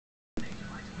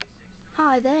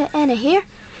Hi there, Anna here,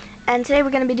 and today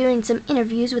we're going to be doing some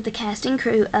interviews with the cast and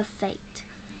crew of Fate.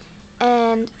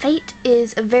 And Fate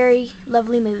is a very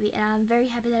lovely movie, and I'm very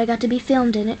happy that I got to be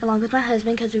filmed in it along with my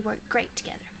husband because we worked great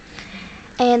together.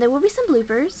 And there will be some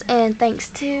bloopers, and thanks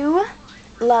to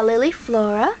La Lily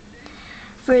Flora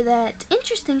for that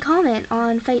interesting comment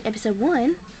on Fate Episode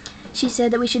 1. She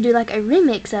said that we should do like a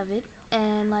remix of it,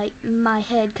 and like my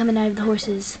head coming out of the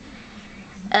horse's,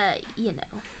 you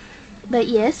know. But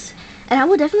yes, and I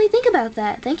will definitely think about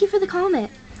that. Thank you for the comment.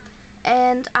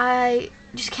 And I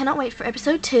just cannot wait for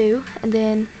episode 2. And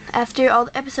then after all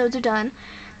the episodes are done,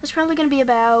 there's probably going to be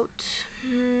about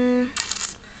 2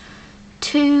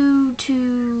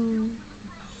 to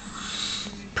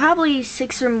probably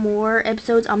 6 or more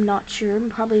episodes. I'm not sure.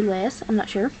 Probably less. I'm not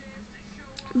sure.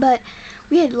 But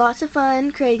we had lots of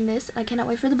fun creating this. I cannot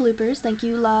wait for the bloopers. Thank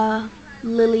you, La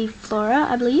Lily Flora,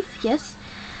 I believe. Yes.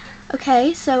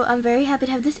 Okay, so I'm very happy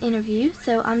to have this interview,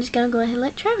 so I'm just going to go ahead and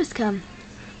let Travis come.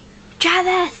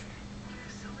 Travis!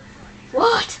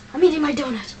 What? I'm eating my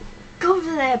donut. Go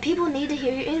over there. People need to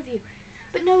hear your interview.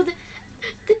 But no, the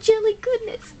jelly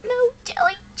goodness. No,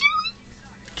 jelly.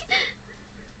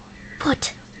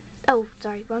 What? Oh,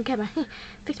 sorry, wrong camera.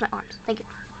 Fix my arms. Thank you.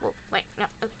 Whoa, wait, no.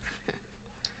 Okay.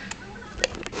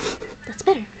 That's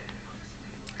better.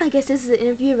 I guess this is an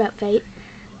interview about Fate.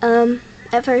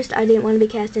 At first, I didn't want to be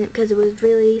cast in it because it was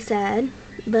really sad,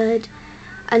 but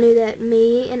I knew that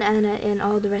me and Anna and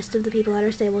all the rest of the people at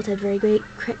our stables had very great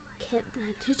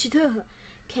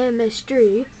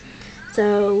chemistry.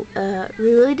 So we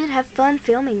really did have fun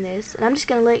filming this, and I'm just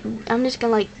gonna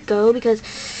go because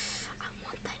I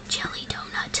want that jelly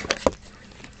donut.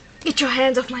 Get your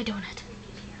hands off my donut.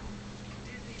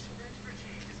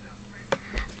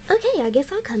 Okay, I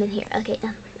guess I'll come in here. Okay,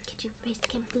 could you raise the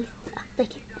camera, please? Oh,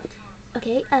 thank you.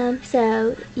 Okay,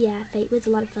 so, yeah, Fate was a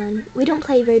lot of fun. We don't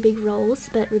play very big roles,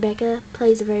 but Rebecca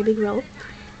plays a very big role.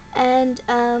 And,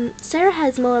 Sarah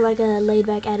has more like a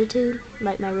laid-back attitude,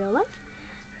 like my real life.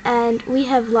 And we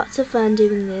have lots of fun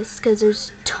doing this, because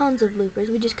there's tons of bloopers.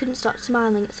 We just couldn't stop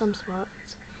smiling at some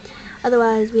spots.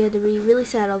 Otherwise, we had to be really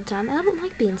sad all the time, and I don't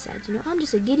like being sad, you know? I'm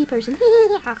just a giddy person.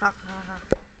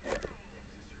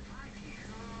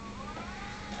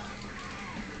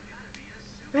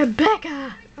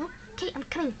 Rebecca! Okay, I'm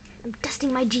coming. I'm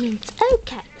dusting my jeans.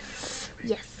 Okay.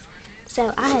 Yes.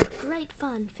 So, I had great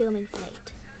fun filming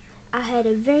Fate. I had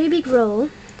a very big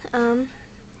role. You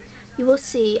will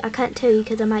see. I can't tell you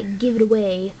because I might give it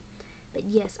away. But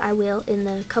yes, I will in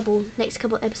the next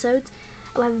couple episodes.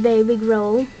 I'll have a very big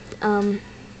role.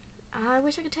 I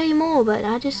wish I could tell you more, but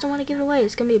I just don't want to give it away.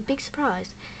 It's going to be a big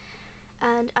surprise.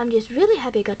 And I'm just really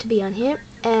happy I got to be on here.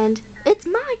 And it's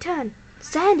my turn.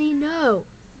 Sandy, no.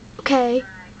 Okay.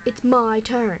 It's my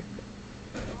turn.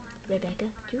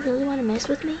 Rebecca, do you really want to mess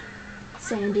with me?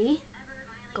 Sandy,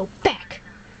 go back.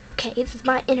 Okay, this is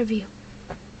my interview.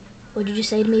 What did you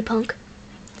say to me, punk?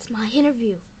 It's my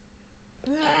interview.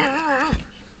 Oh,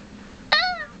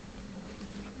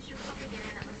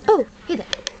 hey there.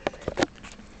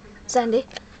 Sandy.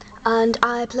 And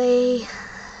I play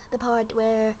the part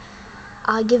where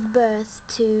I give birth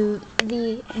to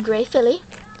the gray filly,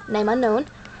 name unknown,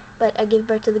 but I give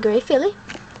birth to the gray filly.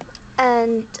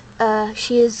 And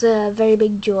she is a very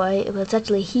big joy. Well, it's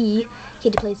actually he.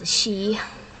 He plays a she.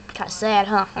 Kind of sad,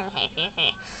 huh?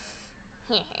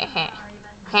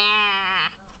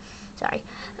 Sorry.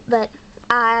 But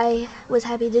I was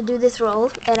happy to do this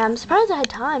role, and I'm surprised I had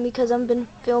time because I've been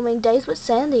filming Days with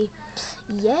Sandy.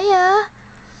 Yeah.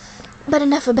 But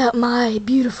enough about my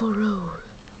beautiful role.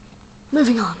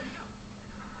 Moving on.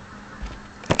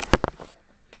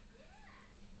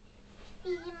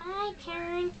 Is it my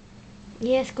turn?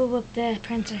 Yes, go up there,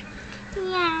 Prancer.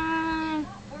 Yeah.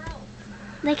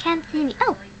 They can't see me.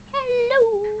 Oh,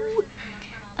 hello.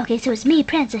 Okay, so it's me,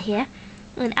 Prancer here,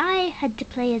 and I had to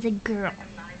play as a girl.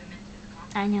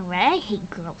 I know, right? I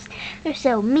hate girls. They're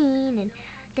so mean, and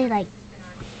they like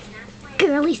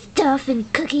girly stuff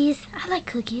and cookies. I like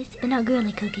cookies, but not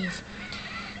girly cookies.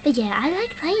 But yeah, I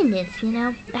like playing this, you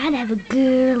know. I had to have a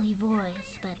girly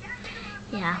voice, but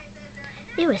yeah.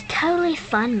 It was totally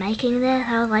fun making this.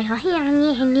 I was like, oh,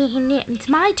 it's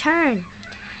my turn.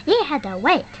 You had to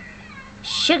wait.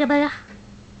 Sugar booger.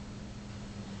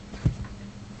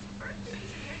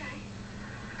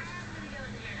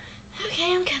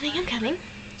 Okay, I'm coming.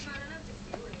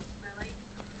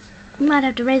 You might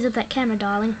have to raise up that camera,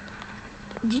 darling.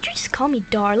 Did you just call me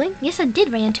darling? Yes, I did,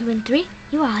 RayAnn 2 and 3.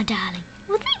 You are a darling.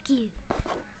 Well, thank you.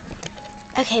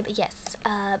 Okay, but yes,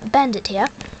 Bandit here,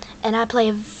 and I play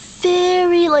a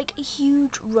very,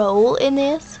 huge role in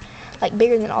this. like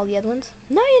bigger than all the other ones.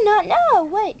 No, you're not. No,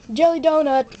 wait, jelly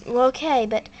donut. Well, okay,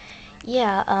 but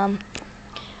yeah,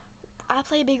 I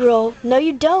play a big role. No,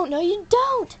 you don't. No, you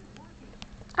don't.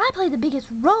 I play the biggest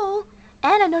role.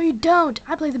 Anna, no, you don't.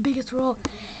 I play the biggest role.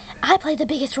 I play the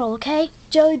biggest role, okay?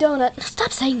 Jelly donut.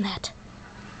 Stop saying that.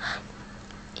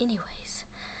 Anyways,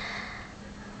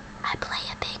 I play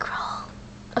a big role.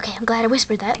 Okay, I'm glad I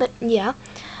whispered that, but yeah.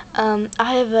 I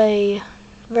have a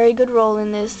very good role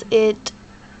in this. It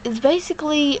is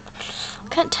basically, I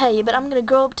can't tell you, but I'm going to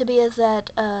grow up to be as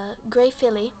that gray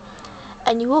filly,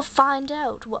 and you will find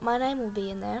out what my name will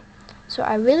be in there. So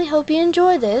I really hope you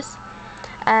enjoy this.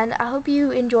 And I hope you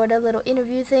enjoyed our little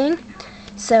interview thing.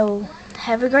 So,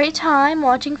 have a great time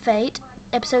watching Fate.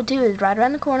 Episode 2 is right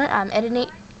around the corner. I'm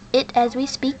editing it as we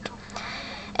speak.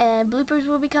 And bloopers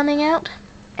will be coming out.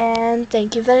 And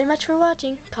thank you very much for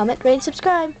watching. Comment, rate, and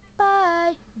subscribe.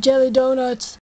 Bye! Jelly donuts!